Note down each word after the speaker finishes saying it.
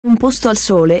Un posto al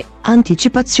sole,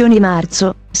 anticipazioni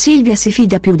marzo, Silvia si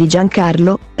fida più di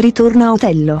Giancarlo, ritorna a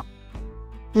Otello.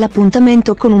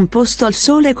 L'appuntamento con Un posto al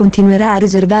sole continuerà a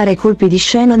riservare colpi di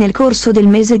scena nel corso del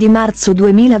mese di marzo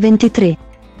 2023.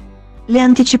 Le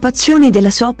anticipazioni della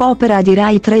soap opera di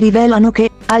Rai 3 rivelano che,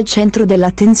 al centro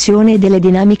dell'attenzione e delle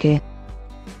dinamiche,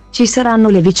 ci saranno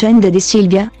le vicende di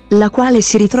Silvia, la quale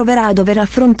si ritroverà a dover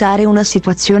affrontare una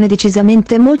situazione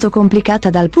decisamente molto complicata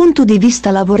dal punto di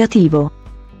vista lavorativo.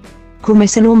 Come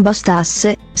se non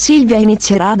bastasse, Silvia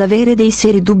inizierà ad avere dei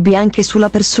seri dubbi anche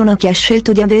sulla persona che ha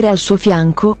scelto di avere al suo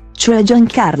fianco, cioè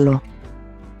Giancarlo.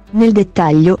 Nel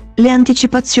dettaglio, le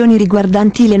anticipazioni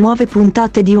riguardanti le nuove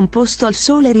puntate di Un posto al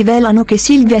sole rivelano che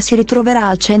Silvia si ritroverà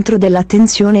al centro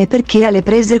dell'attenzione perché alle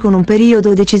prese con un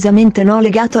periodo decisamente no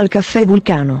legato al caffè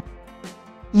Vulcano.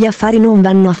 Gli affari non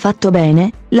vanno affatto bene,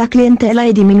 la clientela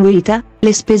è diminuita,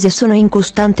 le spese sono in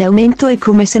costante aumento e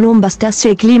come se non bastasse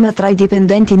il clima tra i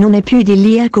dipendenti non è più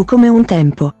idilliaco come un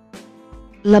tempo.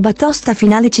 La batosta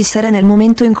finale ci sarà nel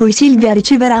momento in cui Silvia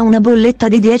riceverà una bolletta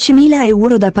di 10.000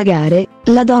 euro da pagare,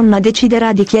 la donna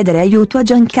deciderà di chiedere aiuto a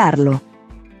Giancarlo,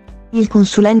 il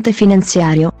consulente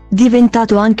finanziario,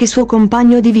 diventato anche suo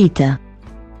compagno di vita.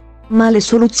 Ma le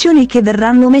soluzioni che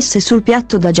verranno messe sul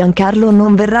piatto da Giancarlo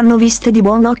non verranno viste di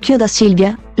buon occhio da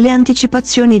Silvia. Le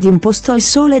anticipazioni di Un posto al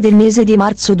sole del mese di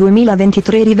marzo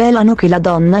 2023 rivelano che la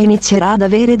donna inizierà ad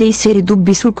avere dei seri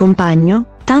dubbi sul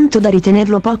compagno, tanto da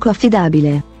ritenerlo poco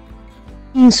affidabile.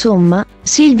 Insomma,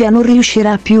 Silvia non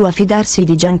riuscirà più a fidarsi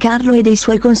di Giancarlo e dei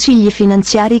suoi consigli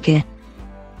finanziari che,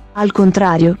 al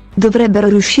contrario, dovrebbero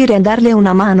riuscire a darle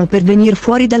una mano per venir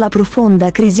fuori dalla profonda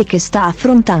crisi che sta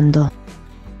affrontando.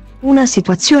 Una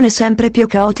situazione sempre più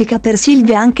caotica per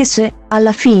Silvia anche se,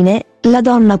 alla fine, la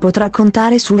donna potrà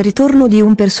contare sul ritorno di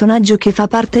un personaggio che fa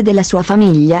parte della sua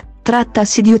famiglia,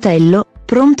 trattasi di Otello,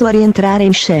 pronto a rientrare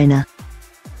in scena.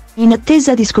 In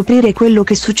attesa di scoprire quello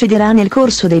che succederà nel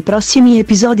corso dei prossimi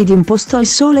episodi di Un posto al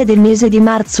sole del mese di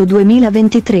marzo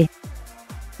 2023,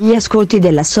 gli ascolti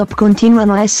della soap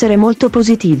continuano a essere molto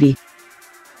positivi.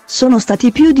 Sono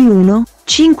stati più di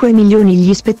 1,5 milioni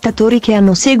gli spettatori che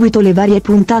hanno seguito le varie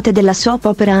puntate della soap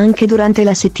opera anche durante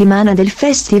la settimana del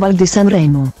Festival di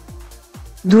Sanremo,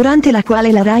 durante la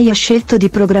quale la Rai ha scelto di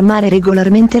programmare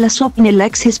regolarmente la soap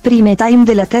nell'ex prime time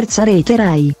della terza rete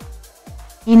Rai.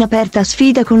 In aperta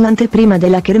sfida con l'anteprima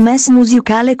della kermesse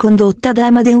musicale condotta da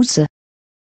Amadeus.